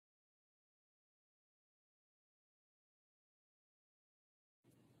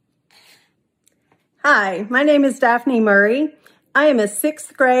Hi, my name is Daphne Murray. I am a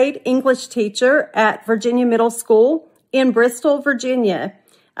sixth grade English teacher at Virginia Middle School in Bristol, Virginia.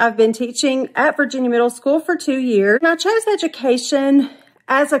 I've been teaching at Virginia Middle School for 2 years. And I chose education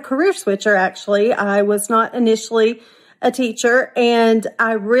as a career switcher, actually. I was not initially a teacher, and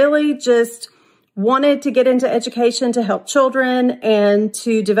I really just wanted to get into education to help children and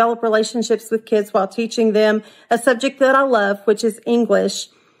to develop relationships with kids while teaching them a subject that I love, which is English.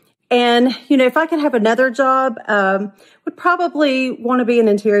 And, if I could have another job, would probably want to be an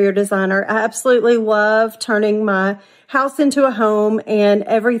interior designer. I absolutely love turning my house into a home and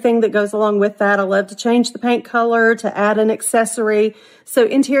everything that goes along with that. I love to change the paint color, to add an accessory. So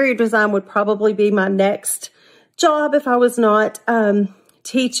interior design would probably be my next job if I was not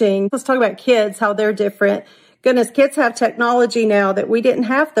teaching. Let's talk about kids, how they're different. Goodness, kids have technology now that we didn't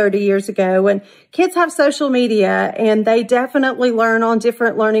have 30 years ago, and kids have social media, and they definitely learn on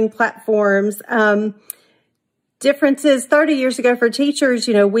different learning platforms. Differences 30 years ago for teachers,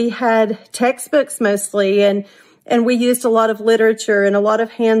 we had textbooks mostly, and we used a lot of literature and a lot of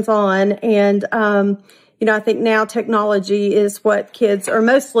hands-on, and I think now technology is what kids are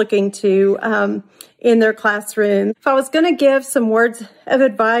most looking to in their classroom. If I was going to give some words of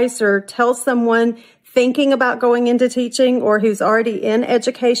advice or tell someone thinking about going into teaching or who's already in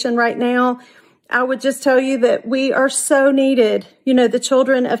education right now, I would just tell you that we are so needed. The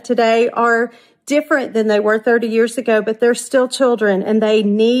children of today are different than they were 30 years ago, but they're still children, and they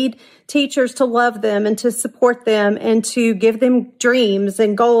need teachers to love them and to support them and to give them dreams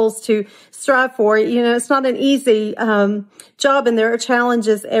and goals to strive for. It's not an easy job, and there are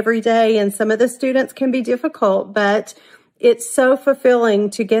challenges every day, and some of the students can be difficult, but it's so fulfilling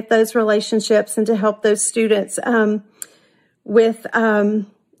to get those relationships and to help those students with,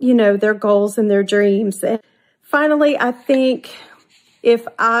 their goals and their dreams. And finally, I think if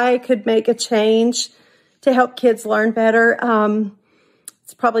I could make a change to help kids learn better,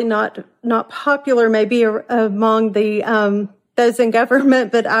 it's probably not popular maybe among the those in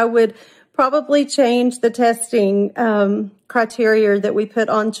government, but I would probably change the testing criteria that we put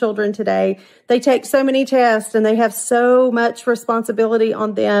on children today. They take so many tests, and they have so much responsibility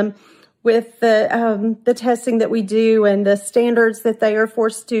on them with the testing that we do and the standards that they are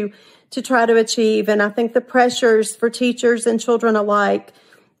forced to try to achieve. And I think the pressures for teachers and children alike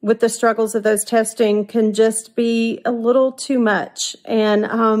with the struggles of those testing can just be a little too much. And,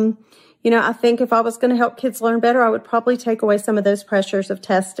 I think if I was going to help kids learn better, I would probably take away some of those pressures of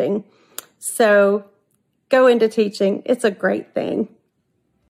testing. So go into teaching. It's a great thing.